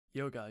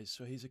Yo guys,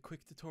 so here's a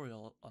quick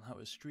tutorial on how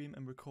to stream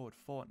and record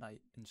Fortnite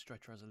in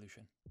stretch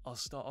resolution. I'll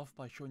start off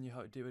by showing you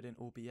how to do it in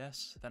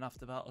OBS, then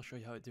after that I'll show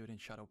you how to do it in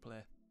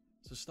ShadowPlay.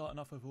 So starting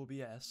off with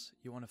OBS,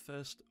 you want to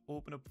first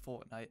open up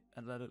Fortnite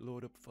and let it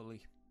load up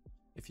fully.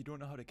 If you don't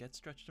know how to get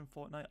stretched in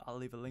Fortnite, I'll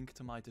leave a link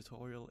to my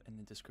tutorial in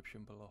the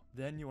description below.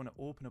 Then you want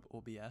to open up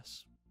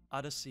OBS,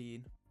 add a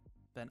scene,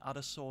 then add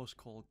a source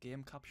called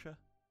game capture.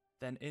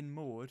 Then in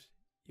mode,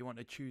 you want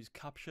to choose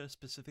capture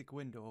specific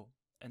window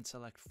and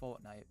select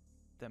Fortnite.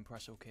 Then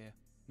press OK.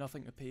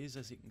 Nothing appears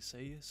as you can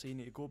see, so you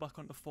need to go back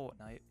onto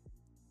Fortnite.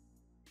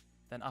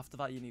 Then after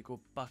that you need to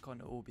go back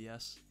onto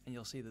OBS and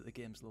you'll see that the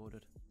game's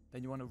loaded.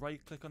 Then you want to right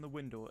click on the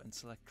window and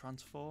select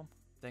transform,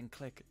 then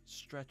click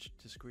stretch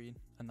to screen,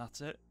 and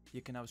that's it.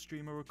 You can now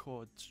stream or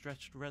record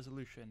stretched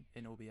resolution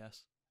in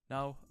OBS.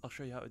 Now I'll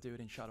show you how to do it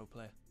in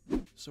ShadowPlay.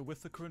 So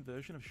with the current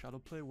version of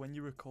ShadowPlay, when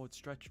you record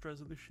stretched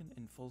resolution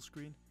in full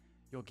screen,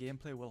 your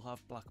gameplay will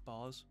have black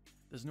bars.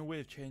 There's no way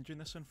of changing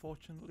this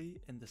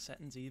unfortunately in the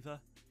settings either,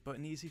 but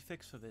an easy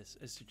fix for this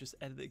is to just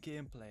edit the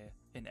gameplay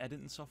in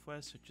editing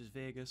software such as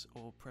Vegas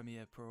or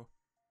Premiere Pro.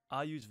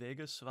 I use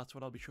Vegas, so that's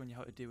what I'll be showing you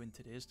how to do in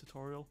today's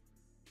tutorial,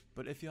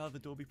 but if you have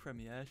Adobe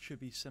Premiere it should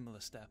be similar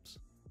steps.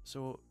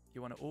 So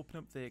you want to open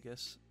up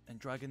Vegas and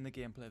drag in the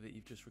gameplay that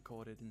you've just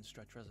recorded in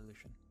stretch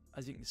resolution.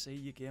 As you can see,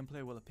 your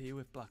gameplay will appear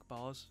with black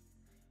bars.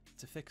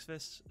 To fix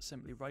this,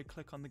 simply right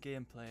click on the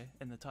gameplay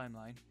in the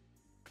timeline,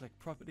 click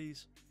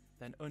properties,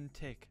 then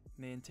untick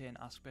maintain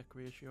aspect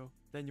ratio,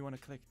 then you want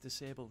to click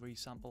disable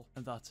resample,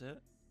 and that's it.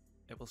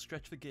 It will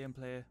stretch the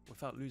gameplay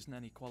without losing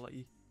any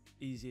quality,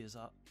 easy as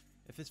that.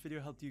 If this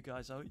video helped you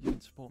guys out, you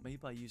can support me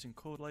by using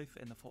Codelife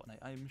in the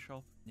Fortnite item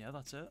shop. Yeah,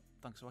 that's it.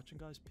 Thanks for watching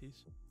guys,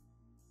 peace.